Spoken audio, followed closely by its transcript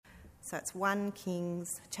So it's 1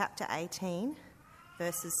 Kings chapter 18,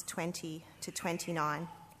 verses 20 to 29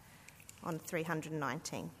 on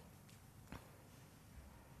 319.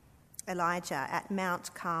 Elijah at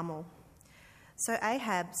Mount Carmel. So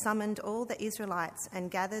Ahab summoned all the Israelites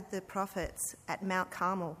and gathered the prophets at Mount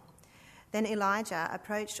Carmel. Then Elijah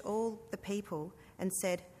approached all the people and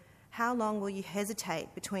said, "How long will you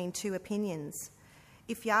hesitate between two opinions?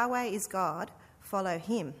 If Yahweh is God, follow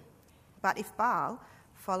him. But if Baal,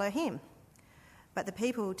 follow him." But the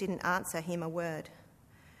people didn't answer him a word.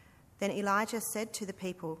 Then Elijah said to the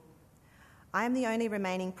people, "I am the only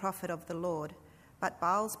remaining prophet of the Lord, but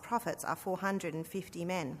Baal's prophets are 450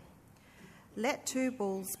 men. Let 2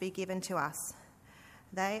 bulls be given to us.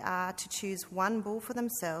 They are to choose 1 bull for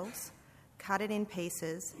themselves, cut it in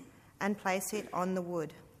pieces, and place it on the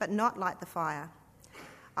wood, but not light the fire.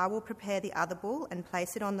 I will prepare the other bull and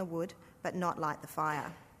place it on the wood, but not light the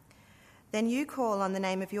fire. Then you call on the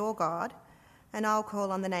name of your God, and I'll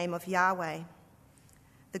call on the name of Yahweh.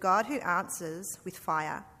 The God who answers with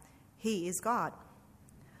fire, he is God."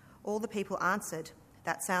 All the people answered,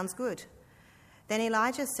 "That sounds good." Then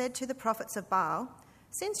Elijah said to the prophets of Baal,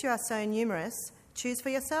 "Since you are so numerous, choose for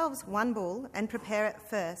yourselves 1 bull and prepare it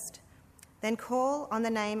first. Then call on the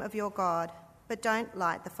name of your God, but don't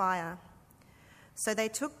light the fire." So they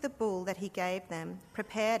took the bull that he gave them,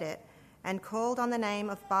 prepared it, and called on the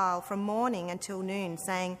name of Baal from morning until noon,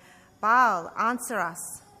 saying, "Baal, answer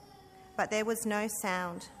us." But there was no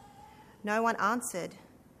sound. No one answered.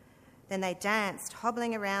 Then they danced,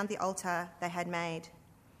 hobbling around the altar they had made.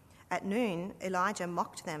 At noon, Elijah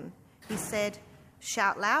mocked them. He said,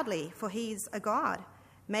 "Shout loudly, for he's a god.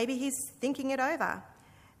 Maybe he's thinking it over.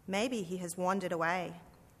 Maybe he has wandered away.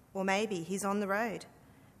 Or maybe he's on the road.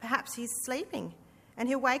 Perhaps he's sleeping, and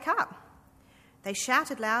he'll wake up." They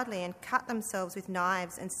shouted loudly and cut themselves with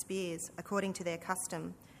knives and spears according to their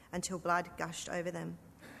custom until blood gushed over them.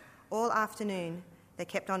 All afternoon they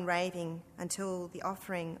kept on raving until the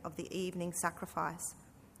offering of the evening sacrifice.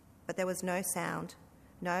 But there was no sound.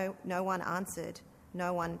 No one answered.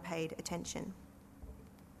 No one paid attention.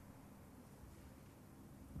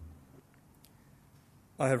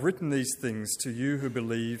 I have written these things to you who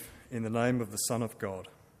believe in the name of the Son of God,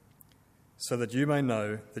 so that you may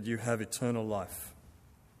know that you have eternal life.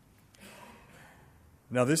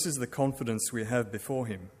 Now this is the confidence we have before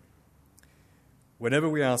him. Whenever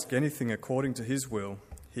we ask anything according to his will,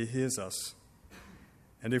 he hears us.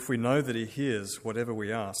 And if we know that he hears whatever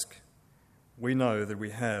we ask, we know that we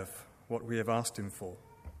have what we have asked him for.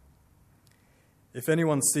 If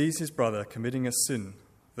anyone sees his brother committing a sin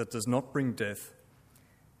that does not bring death,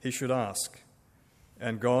 he should ask,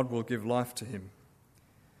 and God will give life to him.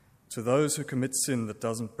 To those who commit sin that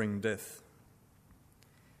doesn't bring death.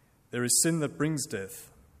 There is sin that brings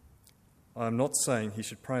death. I am not saying he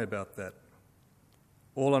should pray about that.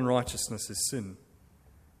 All unrighteousness is sin,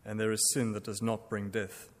 and there is sin that does not bring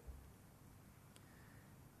death.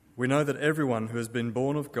 We know that everyone who has been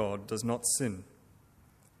born of God does not sin,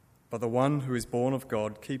 but the one who is born of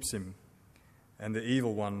God keeps him, and the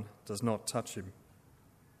evil one does not touch him.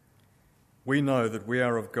 We know that we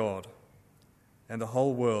are of God, and the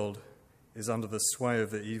whole world is under the sway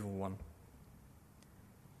of the evil one.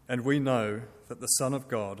 And we know that the Son of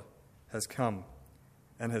God has come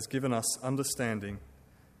and has given us understanding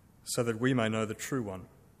so that we may know the true one.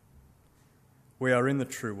 We are in the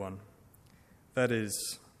true one, that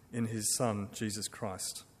is, in his Son, Jesus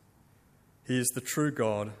Christ. He is the true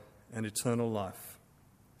God and eternal life.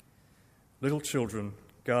 Little children,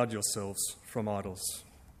 guard yourselves from idols.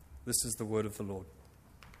 This is the word of the Lord.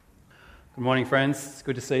 Good morning, friends. It's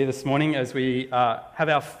good to see you this morning as we have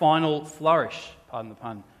our final flourish, pardon the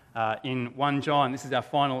pun, in 1 John. This is our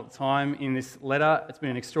final time in this letter. It's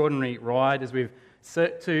been an extraordinary ride as we've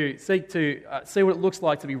seek to see what it looks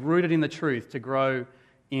like to be rooted in the truth, to grow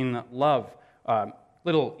in love.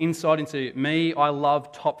 Little insight into me, I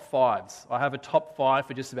love top 5s. I have a top 5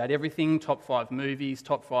 for just about everything, top 5 movies,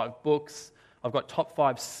 top 5 books. I've got top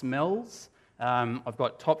 5 smells. I've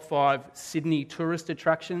got top 5 Sydney tourist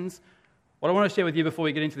attractions. What I want to share with you before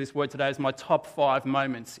we get into this word today is my top 5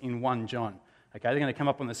 moments in 1 John. Okay, they're going to come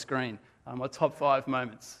up on the screen. My top 5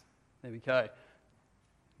 moments. There we go.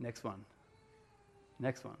 Next one.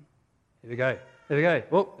 Next one. Here we go. There we go.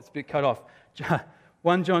 Oh, it's a bit cut off.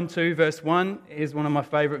 1 John 2, verse 1 is one of my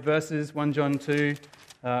favourite verses. 1 John 2,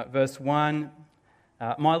 verse 1.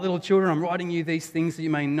 My little children, I'm writing you these things that you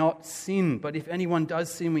may not sin. But if anyone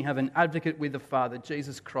does sin, we have an advocate with the Father,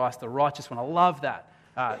 Jesus Christ, the righteous one. I love that.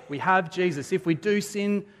 We have Jesus. If we do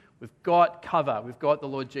sin, we've got cover. We've got the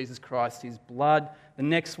Lord Jesus Christ, his blood. The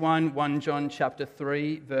next one, 1 John chapter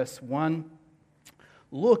 3, verse 1.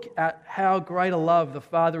 look at how great a love the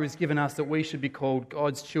Father has given us that we should be called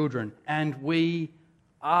God's children. And we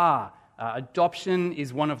are. Adoption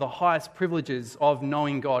is one of the highest privileges of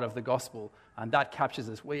knowing God, of the gospel. And that captures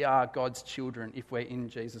us. We are God's children if we're in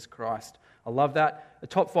Jesus Christ. I love that. The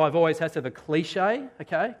top 5 always has to have a cliche,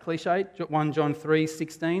 okay? Cliche, 1 John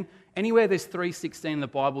 3:16. Anywhere there's 3:16 in the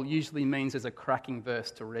Bible usually means there's a cracking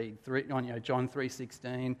verse to read. John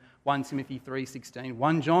 3:16, 1 Timothy 3:16,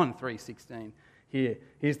 1 John 3:16.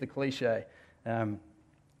 Here's the cliche.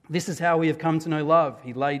 This is how we have come to know love.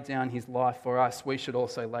 He laid down his life for us. We should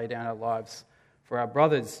also lay down our lives for our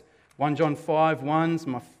brothers. 1 John 5:1's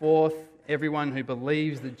my 4th. Everyone who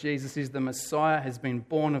believes that Jesus is the Messiah has been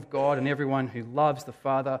born of God, and everyone who loves the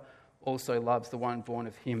Father also loves the one born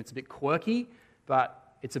of him. It's a bit quirky,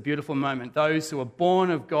 but it's a beautiful moment. Those who are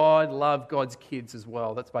born of God love God's kids as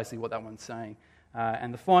well. That's basically what that one's saying.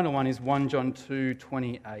 And the final one is 1 John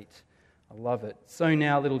 2:28. I love it. So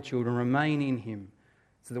now, little children, remain in him,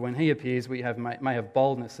 so that when he appears, we may have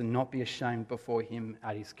boldness and not be ashamed before him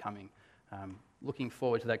at his coming. Looking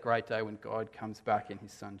forward to that great day when God comes back in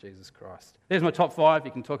his Son, Jesus Christ. There's my top 5.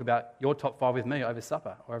 You can talk about your top 5 with me over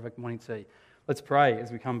supper or over morning tea. Let's pray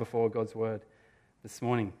as we come before God's word this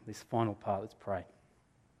morning, this final part. Let's pray.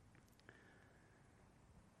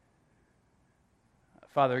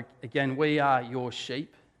 Father, again, we are your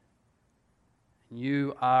sheep.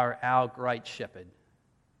 You are our great shepherd.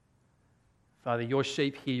 Father, your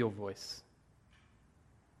sheep hear your voice.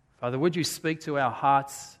 Father, would you speak to our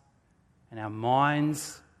hearts and our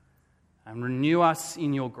minds and renew us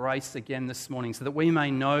in your grace again this morning so that we may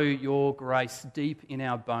know your grace deep in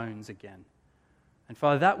our bones again. And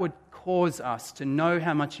Father, that would cause us to know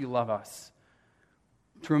how much you love us,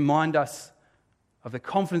 to remind us of the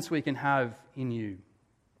confidence we can have in you.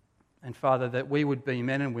 And Father, that we would be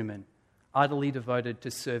men and women utterly devoted to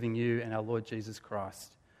serving you and our Lord Jesus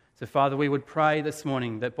Christ. So Father, we would pray this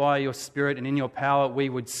morning that by your Spirit and in your power we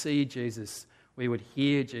would see Jesus, we would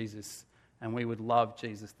hear Jesus, and we would love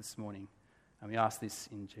Jesus this morning. And we ask this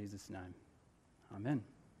in Jesus' name. Amen.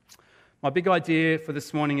 My big idea for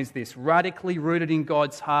this morning is this. Radically rooted in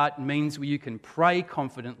God's heart means you can pray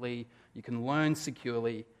confidently, you can learn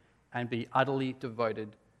securely, and be utterly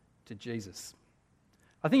devoted to Jesus.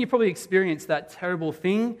 I think you probably experienced that terrible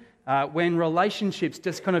thing when relationships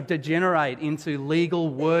just kind of degenerate into legal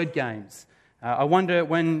word games. I wonder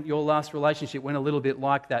when your last relationship went a little bit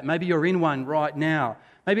like that. Maybe you're in one right now.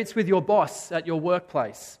 Maybe it's with your boss at your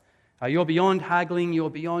workplace. You're beyond haggling,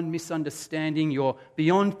 you're beyond misunderstanding, you're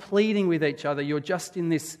beyond pleading with each other. You're just in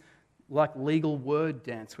this like legal word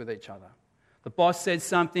dance with each other. The boss says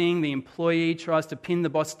something, the employee tries to pin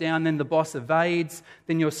the boss down, then the boss evades,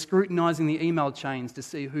 then you're scrutinising the email chains to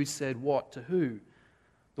see who said what to who.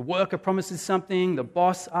 The worker promises something, the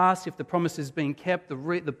boss asks if the promise has been kept, the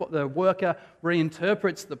worker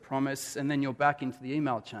reinterprets the promise, and then you're back into the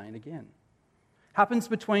email chain again. Happens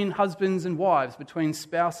between husbands and wives, between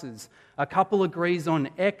spouses. A couple agrees on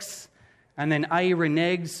X, and then A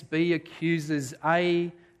reneges, B accuses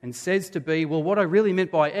A, and says to B, well, what I really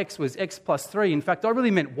meant by X was X plus 3. In fact, I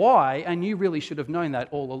really meant Y, and you really should have known that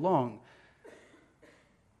all along.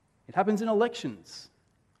 It happens in elections.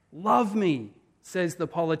 Love me, says the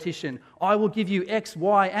politician. I will give you X,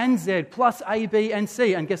 Y, and Z plus A, B, and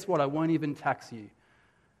C. And guess what? I won't even tax you.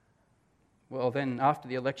 Well, then after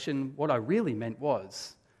the election, what I really meant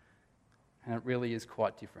was, and it really is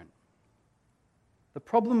quite different. The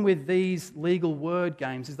problem with these legal word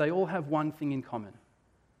games is they all have one thing in common.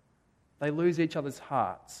 They lose each other's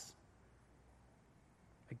hearts.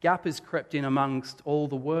 A gap has crept in amongst all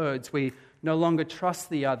the words. We no longer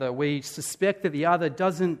trust the other. We suspect that the other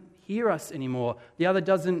doesn't hear us anymore. The other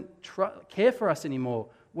doesn't care for us anymore.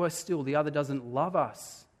 Worse still, the other doesn't love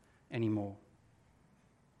us anymore.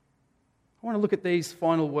 I want to look at these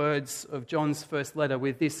final words of John's first letter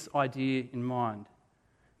with this idea in mind.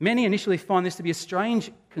 Many initially find this to be a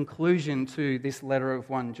strange conclusion to this letter of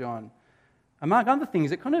 1 John. Among other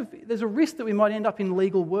things, there's a risk that we might end up in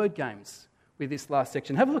legal word games with this last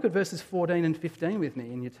section. Have a look at verses 14 and 15 with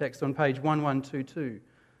me in your text on page 1122.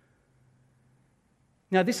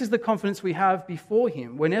 Now, this is the confidence we have before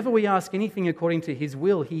him. Whenever we ask anything according to his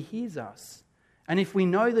will, he hears us. And if we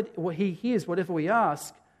know that he hears whatever we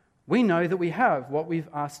ask, we know that we have what we've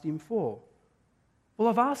asked him for. Well,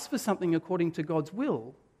 I've asked for something according to God's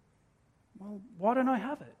will. Well, why don't I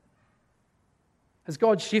have it? Has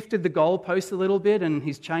God shifted the goalpost a little bit and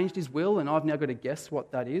he's changed his will and I've now got to guess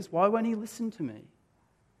what that is? Why won't he listen to me?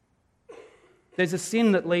 There's a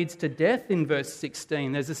sin that leads to death in verse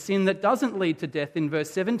 16. There's a sin that doesn't lead to death in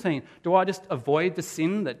verse 17. Do I just avoid the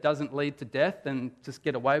sin that doesn't lead to death and just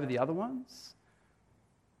get away with the other ones?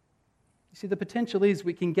 You see, the potential is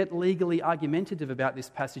we can get legally argumentative about this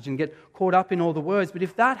passage and get caught up in all the words. But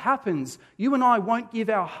if that happens, you and I won't give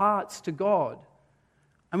our hearts to God.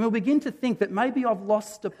 And we'll begin to think that maybe I've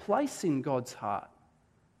lost a place in God's heart.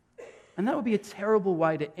 And that would be a terrible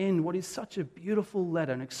way to end what is such a beautiful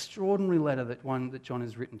letter, an extraordinary letter, that John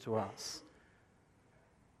has written to us.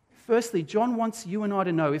 Firstly, John wants you and I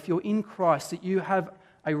to know, if you're in Christ, that you have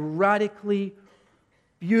a radically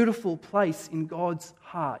beautiful place in God's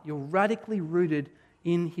heart. You're radically rooted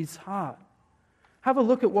in his heart. Have a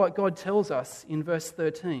look at what God tells us in verse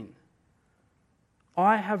 13.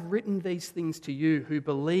 I have written these things to you who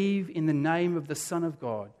believe in the name of the Son of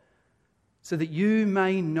God, so that you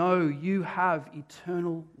may know you have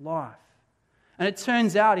eternal life. And it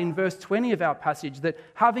turns out in verse 20 of our passage that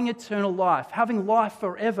having eternal life, having life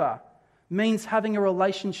forever, means having a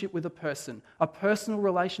relationship with a person, a personal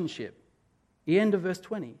relationship. The end of verse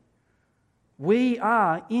 20. We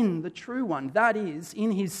are in the true one, that is,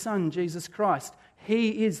 in his Son, Jesus Christ.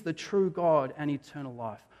 He is the true God and eternal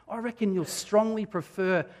life. I reckon you'll strongly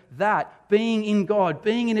prefer that, being in God,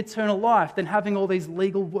 being in eternal life, than having all these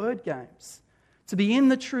legal word games. To be in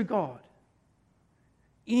the true God,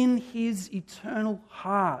 in his eternal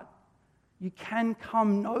heart, you can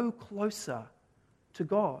come no closer to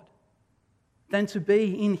God than to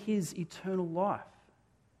be in his eternal life.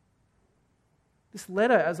 This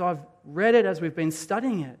letter, as I've read it, as we've been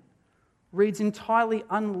studying it, reads entirely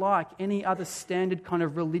unlike any other standard kind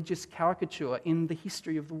of religious caricature in the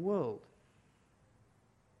history of the world.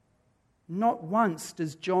 Not once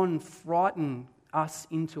does John frighten us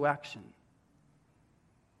into action.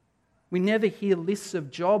 We never hear lists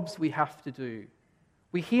of jobs we have to do.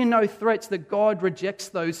 We hear no threats that God rejects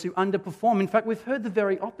those who underperform. In fact, we've heard the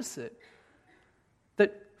very opposite.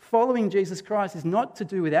 That following Jesus Christ is not to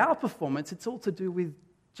do with our performance, it's all to do with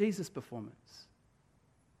Jesus' performance.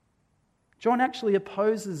 John actually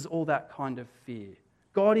opposes all that kind of fear.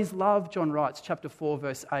 God is love, John writes, chapter 4,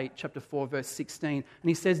 verse 8, chapter 4, verse 16. And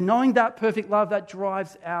he says, knowing that perfect love, that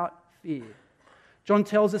drives out fear. John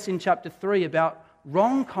tells us in chapter 3 about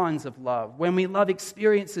wrong kinds of love, when we love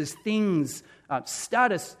experiences, things,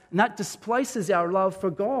 status, and that displaces our love for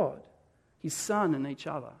God, his Son, and each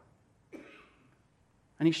other.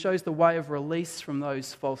 And he shows the way of release from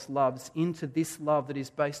those false loves into this love that is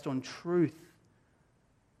based on truth.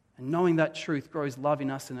 And knowing that truth grows love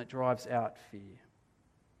in us and it drives out fear.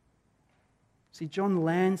 See, John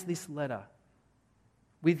lands this letter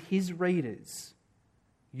with his readers,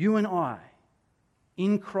 you and I,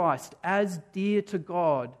 in Christ, as dear to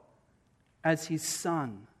God as his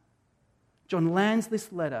Son. John lands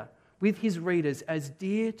this letter with his readers as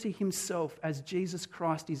dear to himself as Jesus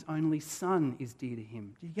Christ, his only Son, is dear to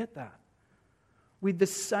him. Do you get that? With the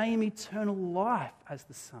same eternal life as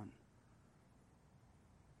the Son.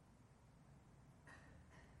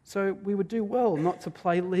 So we would do well not to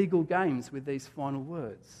play legal games with these final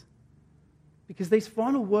words. Because these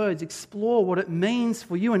final words explore what it means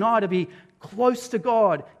for you and I to be close to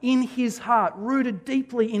God, in his heart, rooted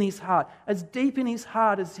deeply in his heart, as deep in his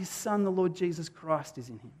heart as his Son, the Lord Jesus Christ, is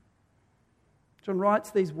in him. John writes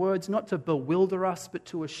these words not to bewilder us, but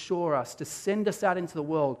to assure us, to send us out into the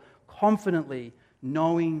world confidently,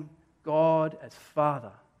 knowing God as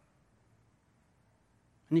Father.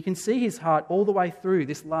 And you can see his heart all the way through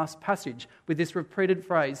this last passage with this repeated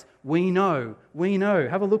phrase, we know, we know.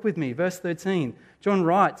 Have a look with me, verse 13. John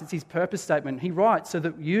writes, it's his purpose statement. He writes, so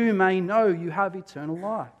that you may know you have eternal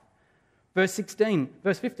life. Verse 15,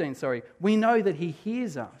 we know that he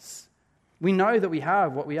hears us. We know that we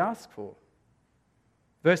have what we ask for.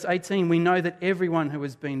 Verse 18, we know that everyone who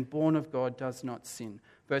has been born of God does not sin.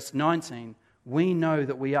 Verse 19, we know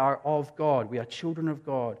that we are of God, we are children of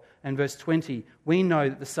God. And verse 20, we know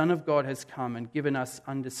that the Son of God has come and given us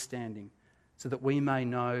understanding so that we may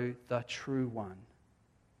know the true one.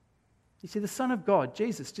 You see, the Son of God,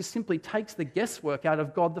 Jesus, just simply takes the guesswork out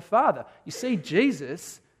of God the Father. You see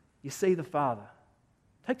Jesus, you see the Father.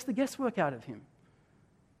 Takes the guesswork out of him.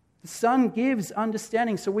 The Son gives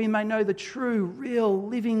understanding so we may know the true, real,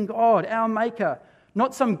 living God, our Maker.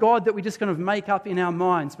 Not some God that we just kind of make up in our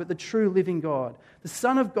minds, but the true living God. The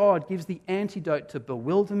Son of God gives the antidote to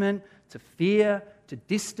bewilderment, to fear, to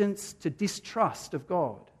distance, to distrust of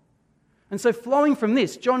God. And so flowing from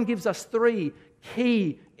this, John gives us 3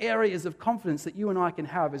 key areas of confidence that you and I can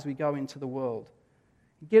have as we go into the world.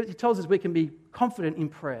 He tells us we can be confident in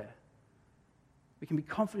prayer. We can be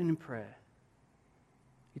confident in prayer.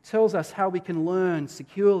 He tells us how we can learn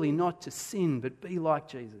securely not to sin, but be like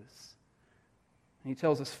Jesus. And he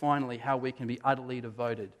tells us finally how we can be utterly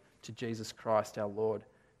devoted to Jesus Christ our Lord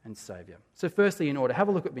and Saviour. So firstly, in order, have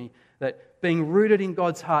a look at me, that being rooted in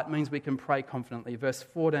God's heart means we can pray confidently. Verse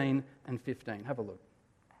 14 and 15. Have a look.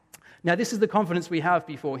 Now this is the confidence we have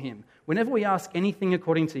before him. Whenever we ask anything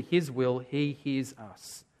according to his will, he hears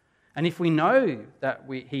us. And if we know that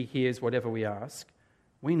he hears whatever we ask,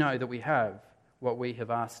 we know that we have what we have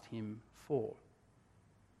asked him for.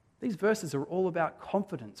 These verses are all about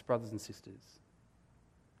confidence, brothers and sisters.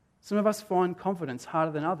 Some of us find confidence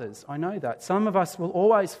harder than others. I know that. Some of us will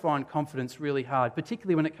always find confidence really hard,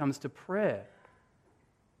 particularly when it comes to prayer.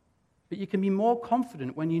 But you can be more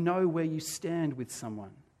confident when you know where you stand with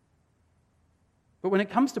someone. But when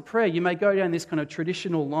it comes to prayer, you may go down this kind of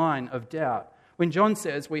traditional line of doubt. When John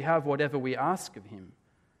says we have whatever we ask of him,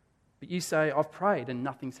 but you say, I've prayed and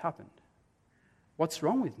nothing's happened. What's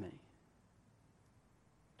wrong with me?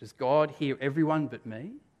 Does God hear everyone but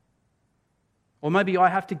me? Or maybe I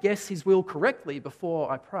have to guess his will correctly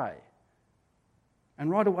before I pray. And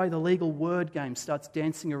right away the legal word game starts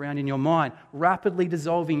dancing around in your mind, rapidly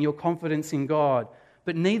dissolving your confidence in God.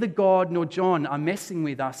 But neither God nor John are messing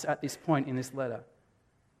with us at this point in this letter,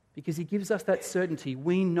 because he gives us that certainty.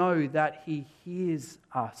 We know that he hears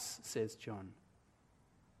us, says John.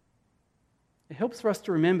 It helps for us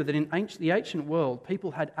to remember that in the ancient world,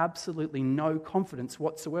 people had absolutely no confidence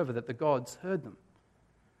whatsoever that the gods heard them.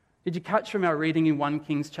 Did you catch from our reading in 1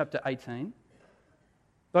 Kings chapter 18?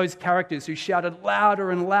 Those characters who shouted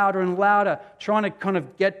louder and louder and louder, trying to kind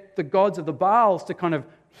of get the gods of the Baals to kind of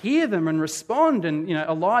hear them and respond. And,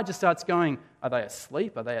 Elijah starts going, are they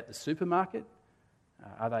asleep? Are they at the supermarket?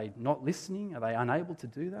 Are they not listening? Are they unable to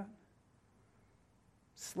do that?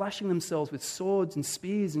 Slashing themselves with swords and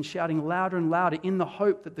spears and shouting louder and louder in the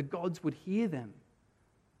hope that the gods would hear them.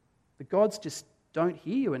 The gods just don't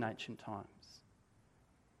hear you in ancient times.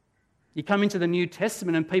 You come into the New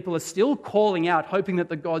Testament and people are still calling out, hoping that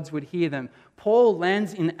the gods would hear them. Paul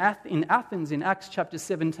lands in Athens in Acts chapter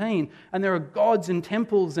 17, and there are gods and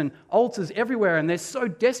temples and altars everywhere, and they're so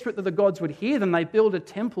desperate that the gods would hear them, they build a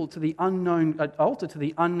temple to the unknown, an altar to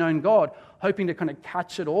the unknown God, hoping to kind of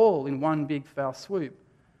catch it all in one big foul swoop.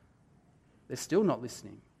 They're still not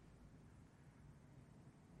listening.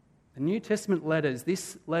 The New Testament letters,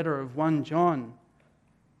 this letter of 1 John,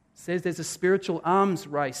 says there's a spiritual arms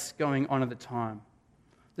race going on at the time.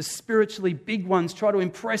 The spiritually big ones try to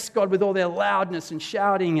impress God with all their loudness and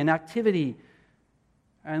shouting and activity,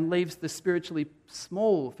 and leaves the spiritually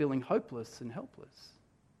small feeling hopeless and helpless.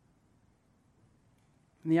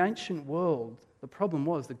 In the ancient world, the problem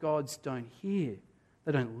was the gods don't hear,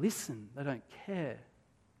 they don't listen, they don't care.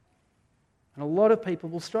 And a lot of people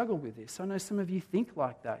will struggle with this. I know some of you think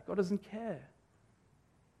like that. God doesn't care.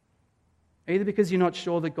 Either because you're not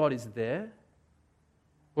sure that God is there,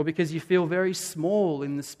 or because you feel very small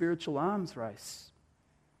in the spiritual arms race.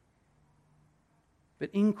 But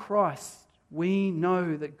in Christ, we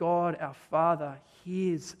know that God, our Father,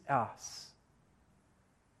 hears us.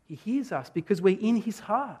 He hears us because we're in his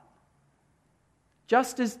heart.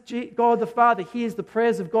 Just as God the Father hears the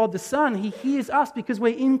prayers of God the Son, he hears us because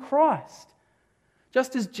we're in Christ.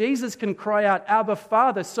 Just as Jesus can cry out, Abba,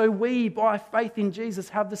 Father, so we, by faith in Jesus,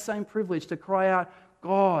 have the same privilege to cry out,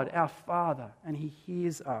 God, our Father, and he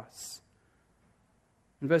hears us.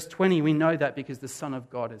 In verse 20, we know that because the Son of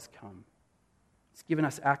God has come. It's given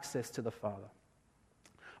us access to the Father.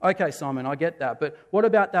 Okay, Simon, I get that, but what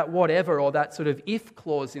about that whatever or that sort of if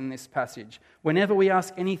clause in this passage? Whenever we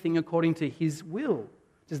ask anything according to his will,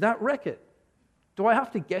 does that wreck it? Do I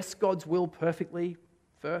have to guess God's will perfectly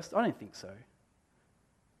first? I don't think so.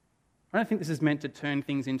 I don't think this is meant to turn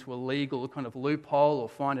things into a legal kind of loophole or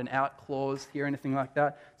find an out clause here or anything like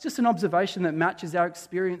that. It's just an observation that matches our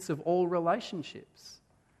experience of all relationships.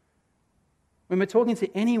 When we're talking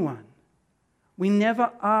to anyone, we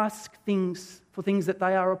never ask for things that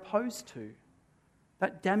they are opposed to.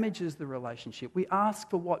 That damages the relationship. We ask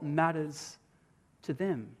for what matters to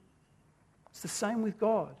them. It's the same with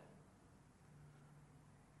God.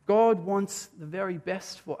 God wants the very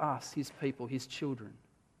best for us, his people, his children.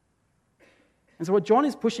 And so what John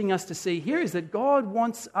is pushing us to see here is that God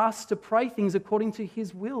wants us to pray things according to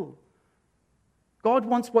his will. God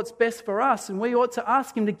wants what's best for us, and we ought to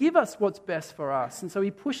ask him to give us what's best for us. And so he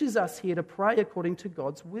pushes us here to pray according to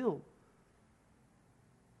God's will.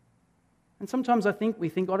 And sometimes we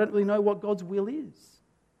think, I don't really know what God's will is.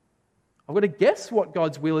 I've got to guess what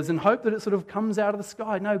God's will is and hope that it sort of comes out of the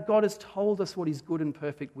sky. No, God has told us what his good and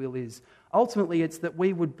perfect will is. Ultimately, it's that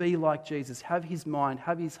we would be like Jesus, have his mind,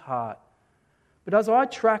 have his heart. But as I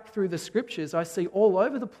track through the scriptures, I see all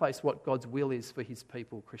over the place what God's will is for his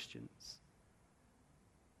people, Christians.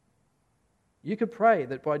 You could pray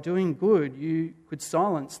that by doing good, you could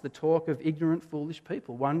silence the talk of ignorant, foolish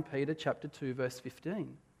people. 1 Peter chapter 2, verse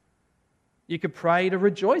 15. You could pray to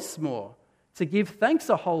rejoice more, to give thanks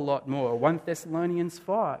a whole lot more. 1 Thessalonians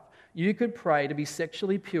 5. You could pray to be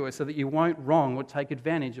sexually pure so that you won't wrong or take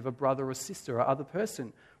advantage of a brother or sister or other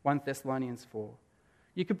person. 1 Thessalonians 4.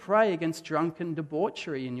 You could pray against drunken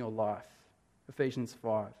debauchery in your life. Ephesians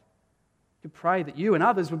 5. You could pray that you and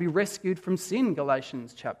others would be rescued from sin.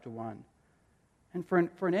 Galatians chapter 1. And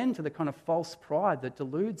for an end to the kind of false pride that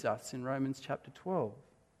deludes us in Romans chapter 12.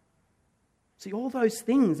 See, all those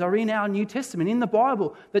things are in our New Testament, in the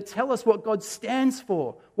Bible, that tell us what God stands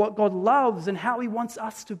for, what God loves, and how he wants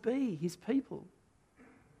us to be, his people.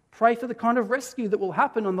 Pray for the kind of rescue that will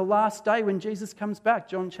happen on the last day when Jesus comes back,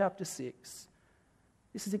 John chapter 6.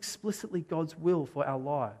 This is explicitly God's will for our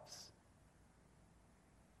lives.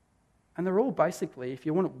 And they're all basically, if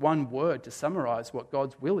you want one word to summarize what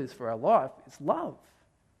God's will is for our life, it's love.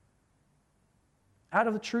 Out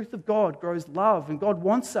of the truth of God grows love, and God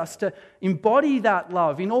wants us to embody that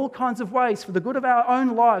love in all kinds of ways for the good of our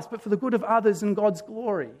own lives, but for the good of others and God's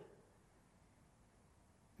glory.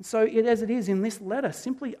 And so, as it is in this letter,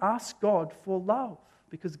 simply ask God for love,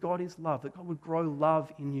 because God is love, that God would grow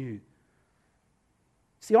love in you.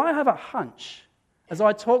 See, I have a hunch, as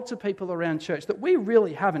I talk to people around church, that we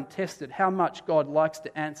really haven't tested how much God likes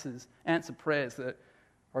to answer prayers that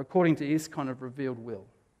are according to his kind of revealed will.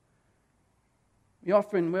 We're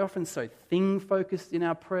often so thing-focused in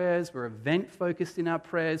our prayers, we're event-focused in our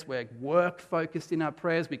prayers, we're work-focused in our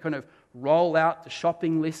prayers, we kind of roll out the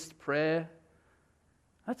shopping list prayer.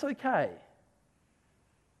 That's okay.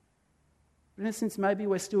 But in a sense, maybe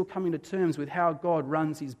we're still coming to terms with how God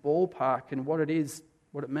runs his ballpark and what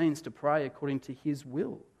it means to pray according to his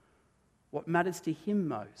will, what matters to him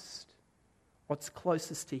most, what's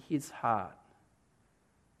closest to his heart.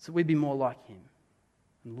 So we'd be more like him,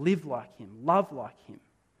 and live like him, love like him.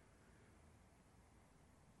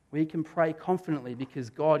 We can pray confidently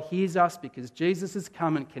because God hears us, because Jesus has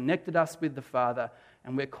come and connected us with the Father,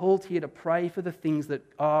 and we're called here to pray for the things that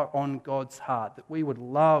are on God's heart, that we would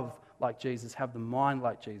love like Jesus, have the mind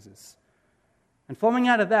like Jesus. And following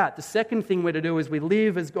out of that, the second thing we're to do is we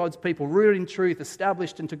live as God's people, rooted in truth,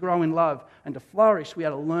 established, and to grow in love, and to flourish, we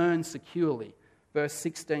are to learn securely. Verse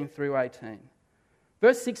 16 through 18.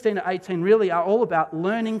 Verse 16 to 18 really are all about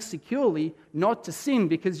learning securely not to sin,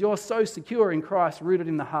 because you're so secure in Christ, rooted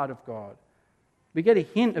in the heart of God. We get a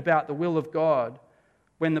hint about the will of God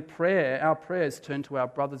when our prayers turn to our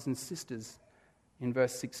brothers and sisters in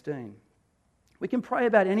verse 16. We can pray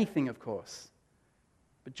about anything, of course,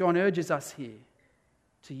 but John urges us here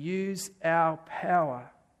to use our power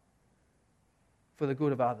for the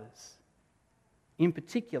good of others. In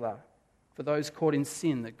particular, for those caught in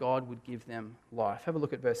sin, that God would give them life. Have a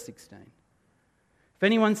look at verse 16. If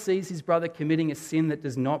anyone sees his brother committing a sin that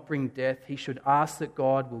does not bring death, he should ask that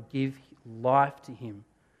God will give life to him.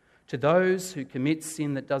 To those who commit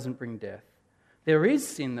sin that doesn't bring death, there is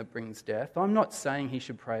sin that brings death. I'm not saying he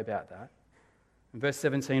should pray about that. In verse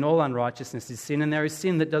 17, all unrighteousness is sin, and there is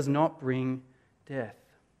sin that does not bring death.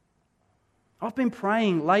 I've been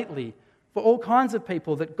praying lately for all kinds of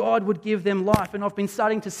people that God would give them life, and I've been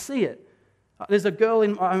starting to see it. There's a girl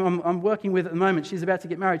I'm working with at the moment. She's about to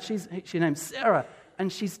get married. She's named Sarah,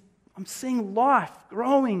 and I'm seeing life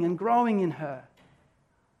growing and growing in her.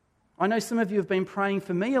 I know some of you have been praying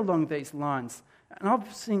for me along these lines, and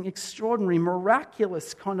I've seen extraordinary,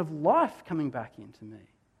 miraculous kind of life coming back into me.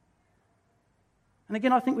 And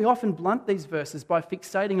again, I think we often blunt these verses by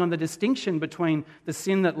fixating on the distinction between the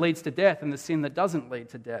sin that leads to death and the sin that doesn't lead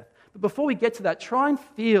to death. But before we get to that, try and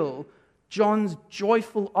feel John's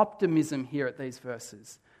joyful optimism here at these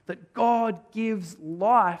verses, that God gives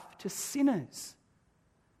life to sinners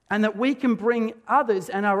and that we can bring others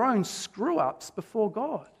and our own screw-ups before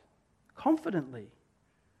God confidently.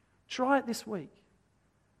 Try it this week.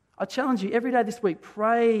 I challenge you every day this week,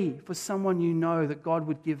 pray for someone you know that God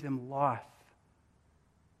would give them life.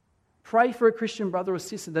 Pray for a Christian brother or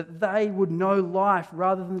sister that they would know life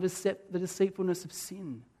rather than the deceitfulness of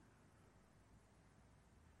sin.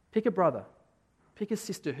 Pick a brother, pick a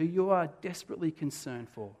sister who you are desperately concerned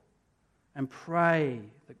for, and pray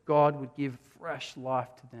that God would give fresh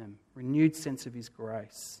life to them, renewed sense of his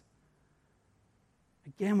grace.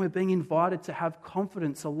 Again, we're being invited to have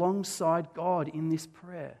confidence alongside God in this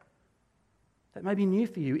prayer. That may be new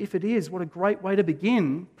for you. If it is, what a great way to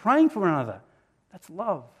begin praying for one another. That's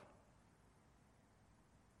love.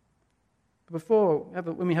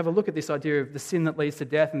 When we have a look at this idea of the sin that leads to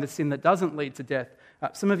death and the sin that doesn't lead to death,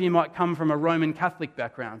 some of you might come from a Roman Catholic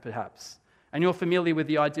background, perhaps. And you're familiar with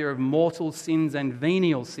the idea of mortal sins and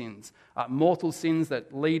venial sins. Mortal sins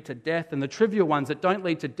that lead to death, and the trivial ones that don't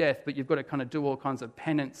lead to death, but you've got to kind of do all kinds of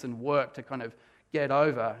penance and work to kind of get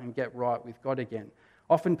over and get right with God again.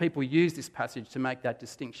 Often people use this passage to make that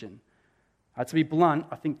distinction. To be blunt,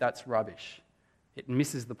 I think that's rubbish. It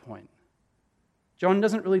misses the point. John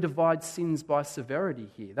doesn't really divide sins by severity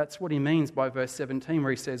here. That's what he means by verse 17,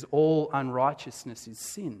 where he says, all unrighteousness is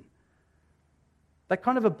sin. That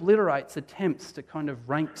kind of obliterates attempts to kind of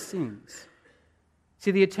rank sins.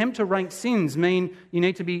 See, the attempt to rank sins mean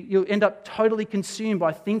you'll end up totally consumed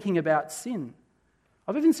by thinking about sin.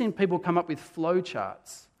 I've even seen people come up with flow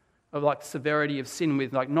charts of like severity of sin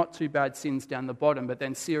with like not too bad sins down the bottom, but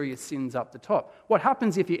then serious sins up the top. What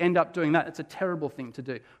happens if you end up doing that? It's a terrible thing to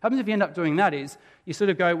do. What happens if you end up doing that is you sort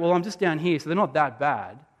of go, well, I'm just down here, so they're not that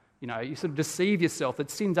bad. You sort of deceive yourself that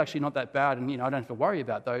sin's actually not that bad and, I don't have to worry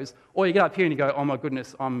about those. Or you get up here and you go, oh my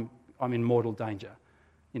goodness, I'm in mortal danger.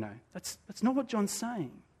 That's not what John's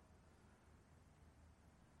saying.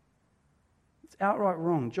 It's outright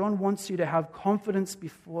wrong. John wants you to have confidence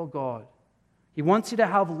before God. He wants you to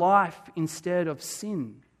have life instead of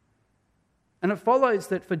sin. And it follows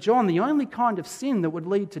that for John, the only kind of sin that would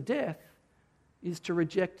lead to death is to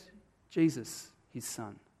reject Jesus, his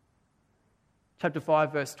son. Chapter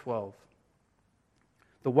 5, verse 12.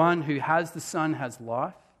 The one who has the Son has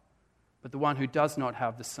life, but the one who does not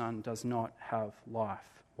have the Son does not have life.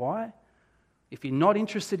 Why? If you're not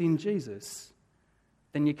interested in Jesus,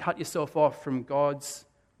 then you cut yourself off from God's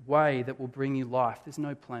way that will bring you life. There's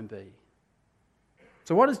no plan B.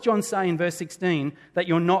 So what does John say in verse 16? That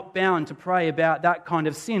you're not bound to pray about that kind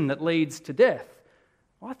of sin that leads to death.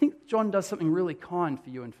 Well, I think John does something really kind for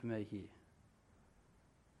you and for me here.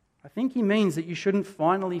 I think he means that you shouldn't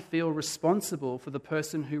finally feel responsible for the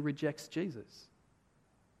person who rejects Jesus.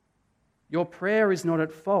 Your prayer is not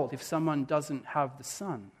at fault if someone doesn't have the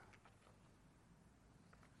Son.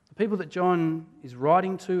 The people that John is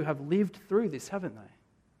writing to have lived through this, haven't they?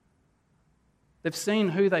 They've seen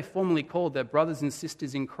who they formerly called their brothers and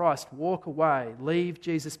sisters in Christ walk away, leave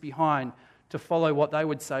Jesus behind to follow what they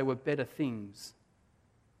would say were better things.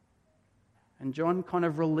 And John kind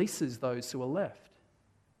of releases those who are left.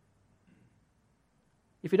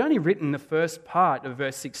 If he'd only written the first part of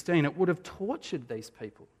verse 16, it would have tortured these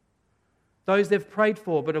people. Those they've prayed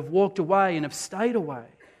for but have walked away and have stayed away.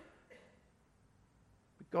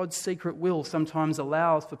 But God's secret will sometimes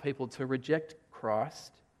allows for people to reject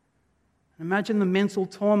Christ. Imagine the mental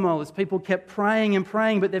turmoil as people kept praying and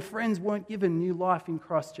praying, but their friends weren't given new life in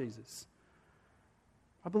Christ Jesus.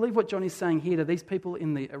 I believe what John is saying here to these people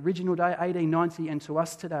in the original day, 1890, and to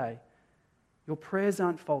us today, your prayers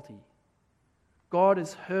aren't faulty. God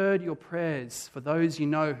has heard your prayers for those you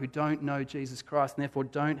know who don't know Jesus Christ and therefore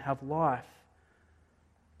don't have life.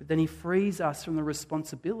 But then he frees us from the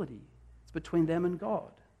responsibility. It's between them and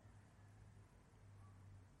God.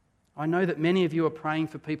 I know that many of you are praying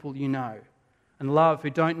for people you know and love who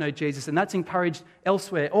don't know Jesus, and that's encouraged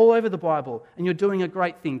elsewhere, all over the Bible, and you're doing a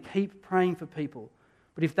great thing. Keep praying for people.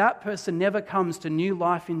 But if that person never comes to new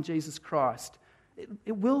life in Jesus Christ,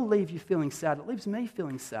 it will leave you feeling sad. It leaves me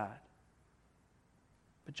feeling sad.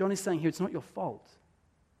 But John is saying here, it's not your fault.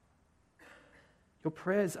 Your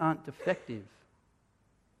prayers aren't defective.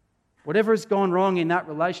 Whatever has gone wrong in that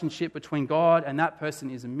relationship between God and that person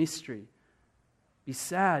is a mystery. Be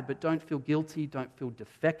sad, but don't feel guilty, don't feel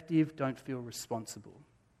defective, don't feel responsible.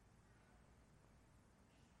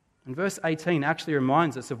 And verse 18 actually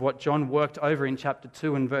reminds us of what John worked over in chapter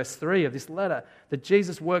 2 and verse 3 of this letter, that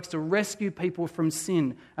Jesus works to rescue people from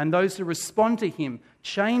sin, and those who respond to him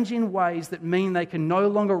change in ways that mean they can no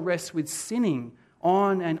longer rest with sinning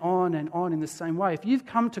on and on and on in the same way. If you've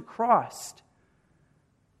come to Christ,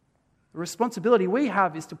 the responsibility we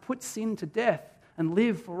have is to put sin to death and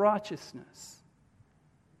live for righteousness.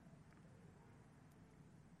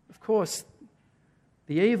 Of course,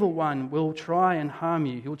 the evil one will try and harm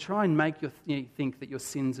you. He'll try and make you think that your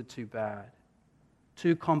sins are too bad,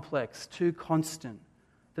 too complex, too constant,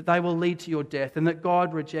 that they will lead to your death and that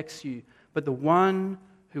God rejects you. But the one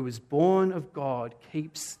who is born of God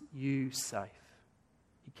keeps you safe.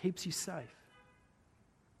 He keeps you safe.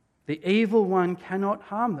 The evil one cannot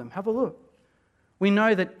harm them. Have a look. We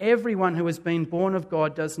know that everyone who has been born of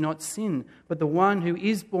God does not sin, but the one who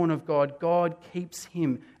is born of God, God keeps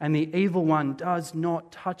him, and the evil one does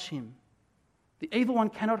not touch him. The evil one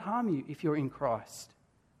cannot harm you if you're in Christ.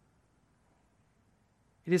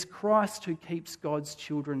 It is Christ who keeps God's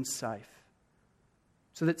children safe,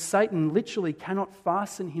 so that Satan literally cannot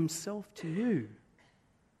fasten himself to you.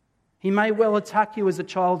 He may well attack you as a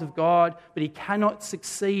child of God, but he cannot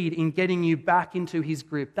succeed in getting you back into his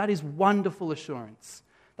grip. That is wonderful assurance.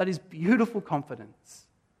 That is beautiful confidence.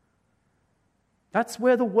 That's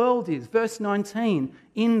where the world is. Verse 19,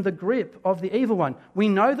 in the grip of the evil one. We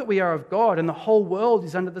know that we are of God and the whole world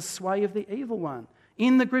is under the sway of the evil one.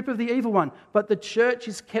 In the grip of the evil one. But the church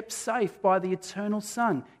is kept safe by the eternal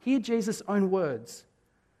Son. Hear Jesus' own words.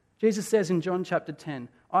 Jesus says in John chapter 10,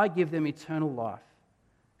 I give them eternal life,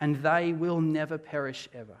 and they will never perish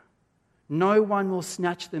ever. No one will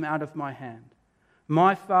snatch them out of my hand.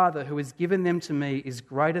 My Father who has given them to me is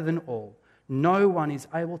greater than all. No one is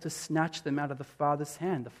able to snatch them out of the Father's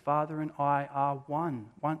hand. The Father and I are one.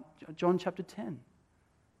 John chapter 10.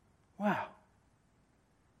 Wow.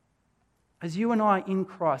 As you and I in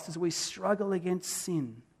Christ, as we struggle against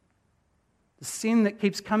sin, the sin that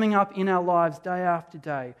keeps coming up in our lives day after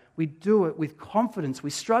day, we do it with confidence. We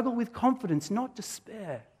struggle with confidence, not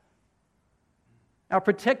despair. Our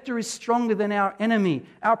protector is stronger than our enemy.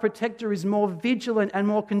 Our protector is more vigilant and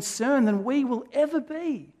more concerned than we will ever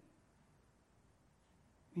be.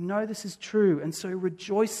 We know this is true, and so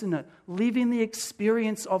rejoice in it. Live in the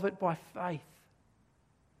experience of it by faith.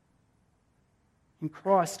 In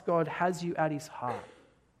Christ, God has you at his heart.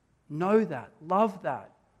 Know that, love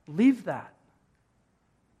that, live that.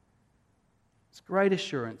 It's great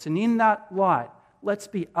assurance. And in that light, let's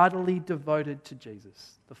be utterly devoted to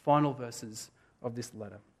Jesus. The final verses of this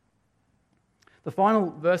letter. The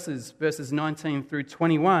final verses 19 through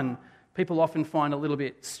 21, people often find a little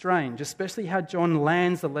bit strange, especially how John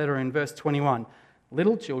lands the letter in verse 21.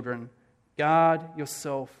 Little children, guard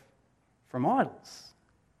yourself from idols.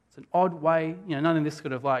 It's an odd way, none of this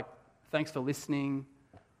sort of like, thanks for listening,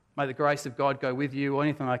 may the grace of God go with you, or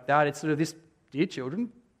anything like that. It's sort of this, dear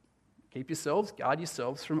children, guard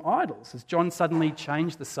yourselves from idols. Has John suddenly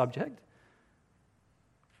changed the subject?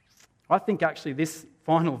 I think actually this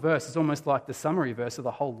final verse is almost like the summary verse of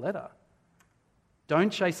the whole letter. Don't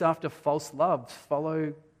chase after false loves,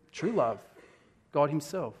 follow true love, God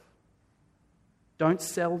himself. Don't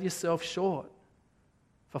sell yourself short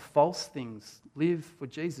for false things. Live for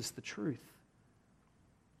Jesus, the truth.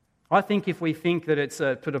 I think if we think that it's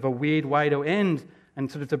a sort of a weird way to end and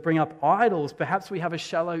sort of to bring up idols, perhaps we have a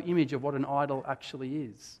shallow image of what an idol actually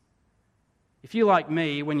is. If you're like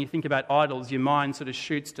me, when you think about idols, your mind sort of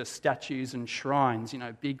shoots to statues and shrines,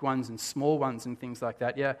 big ones and small ones and things like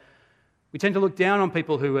that. Yeah, we tend to look down on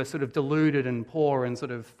people who are sort of deluded and poor and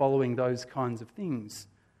sort of following those kinds of things.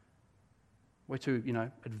 We're too,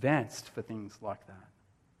 advanced for things like that.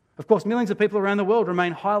 Of course, millions of people around the world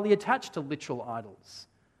remain highly attached to literal idols.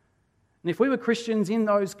 And if we were Christians in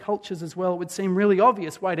those cultures as well, it would seem a really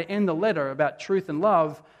obvious way to end the letter about truth and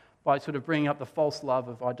love by sort of bringing up the false love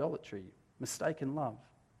of idolatry, mistaken love.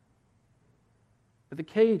 But the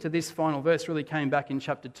key to this final verse really came back in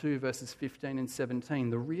chapter 2, verses 15 and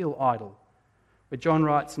 17, the real idol, where John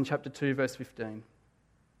writes in chapter 2, verse 15,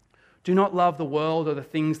 do not love the world or the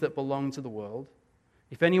things that belong to the world.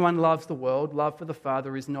 If anyone loves the world, love for the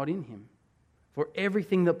Father is not in him. For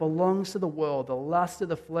everything that belongs to the world, the lust of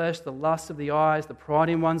the flesh, the lust of the eyes, the pride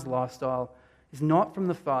in one's lifestyle, is not from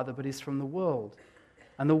the Father, but is from the world.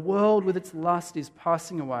 And the world with its lust is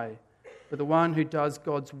passing away, but the one who does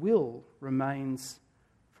God's will remains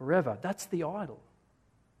forever. That's the idol.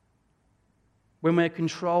 When we're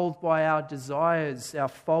controlled by our desires, our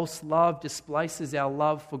false love displaces our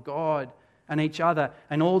love for God and each other.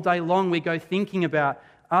 And all day long we go thinking about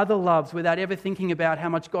other loves without ever thinking about how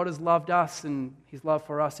much God has loved us and his love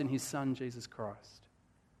for us in his Son, Jesus Christ.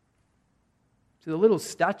 So the little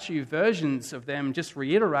statue versions of them just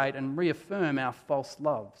reiterate and reaffirm our false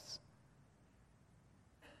loves.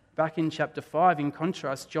 Back in chapter 5, in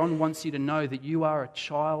contrast, John wants you to know that you are a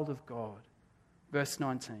child of God. Verse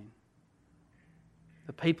 19.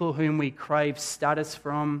 The people whom we crave status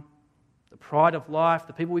from, the pride of life,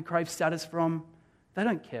 the people we crave status from, they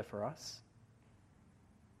don't care for us.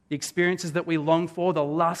 The experiences that we long for, the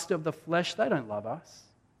lust of the flesh, they don't love us.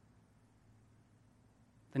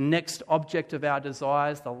 The next object of our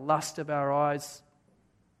desires, the lust of our eyes,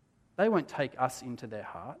 they won't take us into their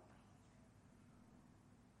heart.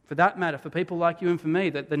 For that matter, for people like you and for me,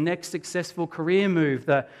 that the next successful career move,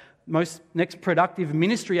 the next productive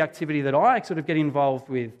ministry activity that I sort of get involved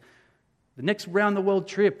with, the next round-the-world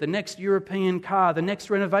trip, the next European car, the next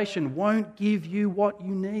renovation won't give you what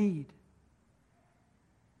you need.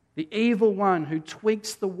 The evil one who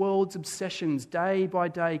tweaks the world's obsessions day by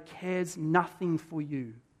day cares nothing for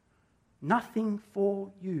you. Nothing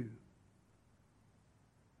for you.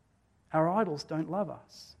 Our idols don't love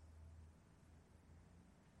us.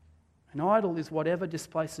 An idol is whatever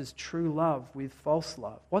displaces true love with false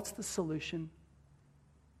love. What's the solution?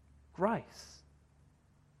 Grace.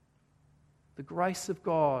 The grace of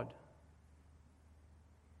God.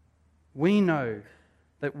 We know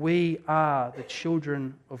that we are the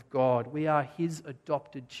children of God. We are His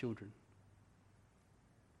adopted children.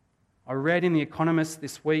 I read in The Economist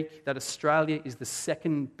this week that Australia is the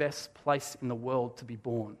second best place in the world to be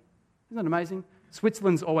born. Isn't that amazing?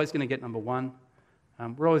 Switzerland's always going to get number one.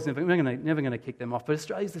 We're never going to kick them off. But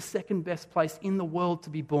Australia's the second best place in the world to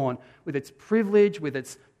be born, with its privilege, with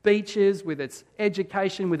its beaches, with its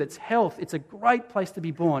education, with its health. It's a great place to be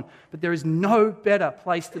born. But there is no better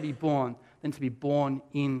place to be born than to be born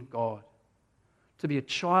in God, to be a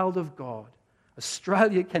child of God.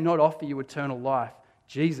 Australia cannot offer you eternal life.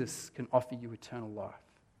 Jesus can offer you eternal life.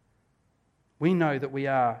 We know that we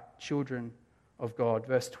are children of God.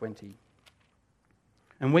 Verse 20.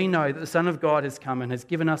 And we know that the Son of God has come and has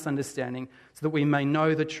given us understanding so that we may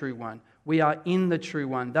know the true one. We are in the true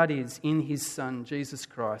one, that is, in His Son, Jesus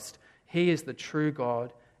Christ. He is the true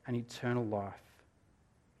God and eternal life.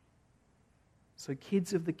 So,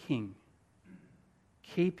 kids of the King,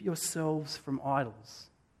 keep yourselves from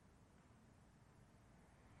idols.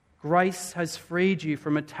 Grace has freed you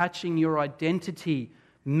from attaching your identity,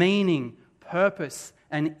 meaning, purpose,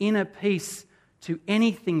 and inner peace to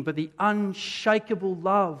anything but the unshakable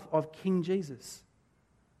love of King Jesus.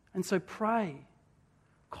 And so pray,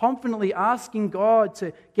 confidently asking God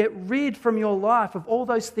to get rid from your life of all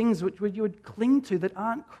those things which you would cling to that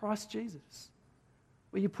aren't Christ Jesus,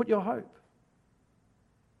 where you put your hope.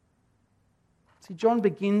 See, John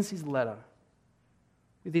begins his letter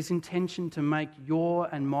with his intention to make your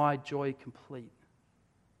and my joy complete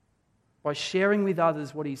by sharing with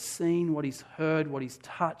others what he's seen, what he's heard, what he's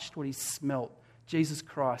touched, what he's smelt. Jesus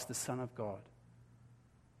Christ, the Son of God.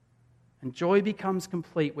 And joy becomes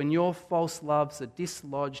complete when your false loves are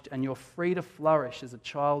dislodged and you're free to flourish as a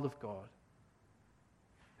child of God.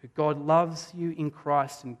 Who God loves you in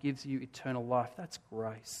Christ and gives you eternal life. That's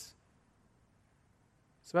grace.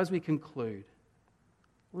 So as we conclude,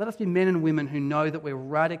 let us be men and women who know that we're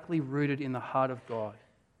radically rooted in the heart of God.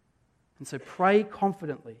 And so pray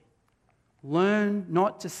confidently. Learn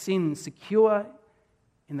not to sin, secure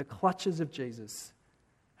in the clutches of Jesus,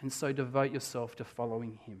 and so devote yourself to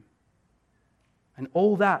following Him. And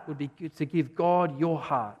all that would be good to give God your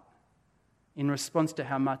heart in response to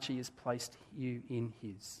how much He has placed you in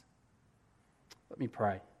His. Let me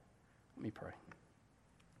pray.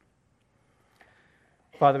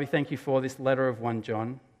 Father, we thank you for this letter of 1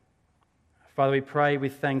 John. Father, we pray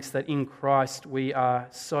with thanks that in Christ we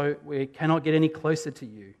cannot get any closer to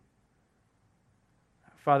you.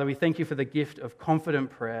 Father, we thank you for the gift of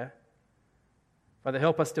confident prayer. Father,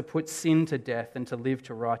 help us to put sin to death and to live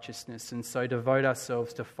to righteousness, and so devote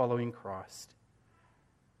ourselves to following Christ.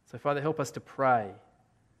 So, Father, help us to pray,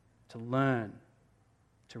 to learn,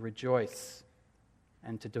 to rejoice,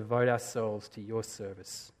 and to devote ourselves to your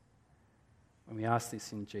service. And we ask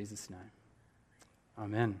this in Jesus' name.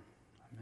 Amen.